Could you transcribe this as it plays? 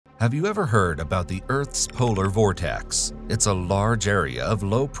Have you ever heard about the Earth's polar vortex? It's a large area of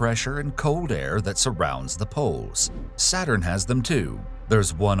low pressure and cold air that surrounds the poles. Saturn has them too.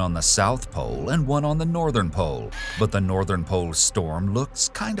 There's one on the South Pole and one on the Northern Pole, but the Northern Pole's storm looks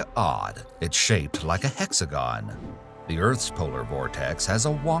kinda odd. It's shaped like a hexagon. The Earth's polar vortex has a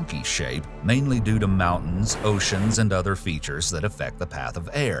wonky shape, mainly due to mountains, oceans, and other features that affect the path of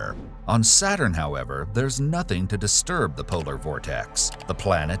air. On Saturn, however, there's nothing to disturb the polar vortex. The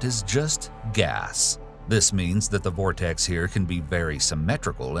planet is just gas. This means that the vortex here can be very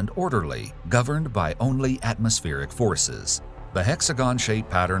symmetrical and orderly, governed by only atmospheric forces. The hexagon-shaped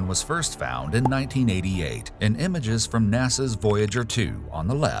pattern was first found in 1988 in images from NASA's Voyager 2 on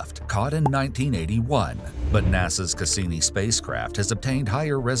the left, caught in 1981. But NASA's Cassini spacecraft has obtained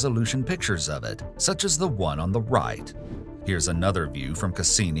higher resolution pictures of it, such as the one on the right. Here's another view from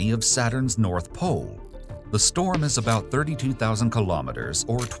Cassini of Saturn's North Pole. The storm is about 32,000 kilometers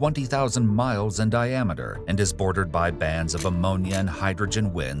or 20,000 miles in diameter and is bordered by bands of ammonia and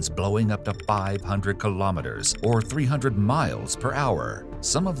hydrogen winds blowing up to 500 kilometers or 300 miles per hour.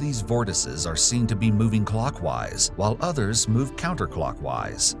 Some of these vortices are seen to be moving clockwise, while others move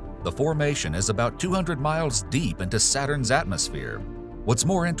counterclockwise. The formation is about 200 miles deep into Saturn's atmosphere. What's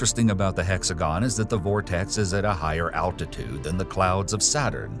more interesting about the hexagon is that the vortex is at a higher altitude than the clouds of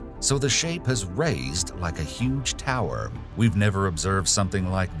Saturn, so the shape has raised like a huge tower. We've never observed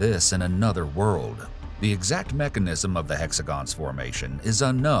something like this in another world. The exact mechanism of the hexagon's formation is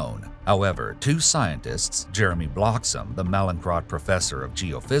unknown. However, two scientists, Jeremy Bloxham, the Mallinckrodt Professor of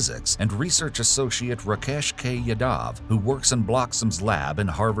Geophysics, and research associate Rakesh K. Yadav, who works in Bloxham's lab in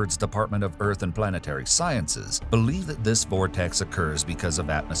Harvard's Department of Earth and Planetary Sciences, believe that this vortex occurs because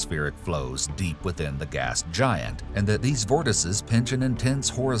of atmospheric flows deep within the gas giant, and that these vortices pinch an intense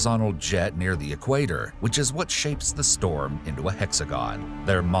horizontal jet near the equator, which is what shapes the storm into a hexagon.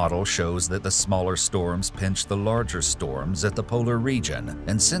 Their model shows that the smaller storms pinch the larger storms at the polar region,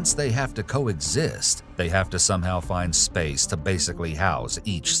 and since they have to coexist, they have to somehow find space to basically house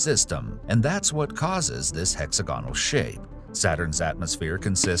each system, and that's what causes this hexagonal shape. Saturn's atmosphere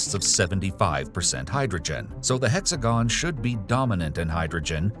consists of 75% hydrogen, so the hexagon should be dominant in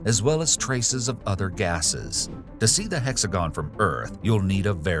hydrogen as well as traces of other gases. To see the hexagon from Earth, you'll need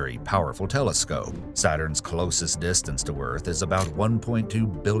a very powerful telescope. Saturn's closest distance to Earth is about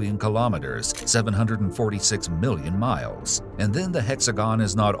 1.2 billion kilometers, 746 million miles. And then the hexagon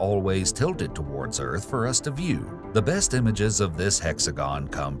is not always tilted towards Earth for us to view. The best images of this hexagon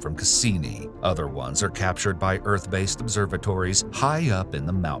come from Cassini. Other ones are captured by Earth-based observatories high up in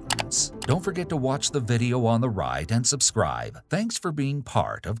the mountains. Don't forget to watch the video on the right and subscribe. Thanks for being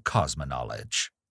part of Cosmoknowledge.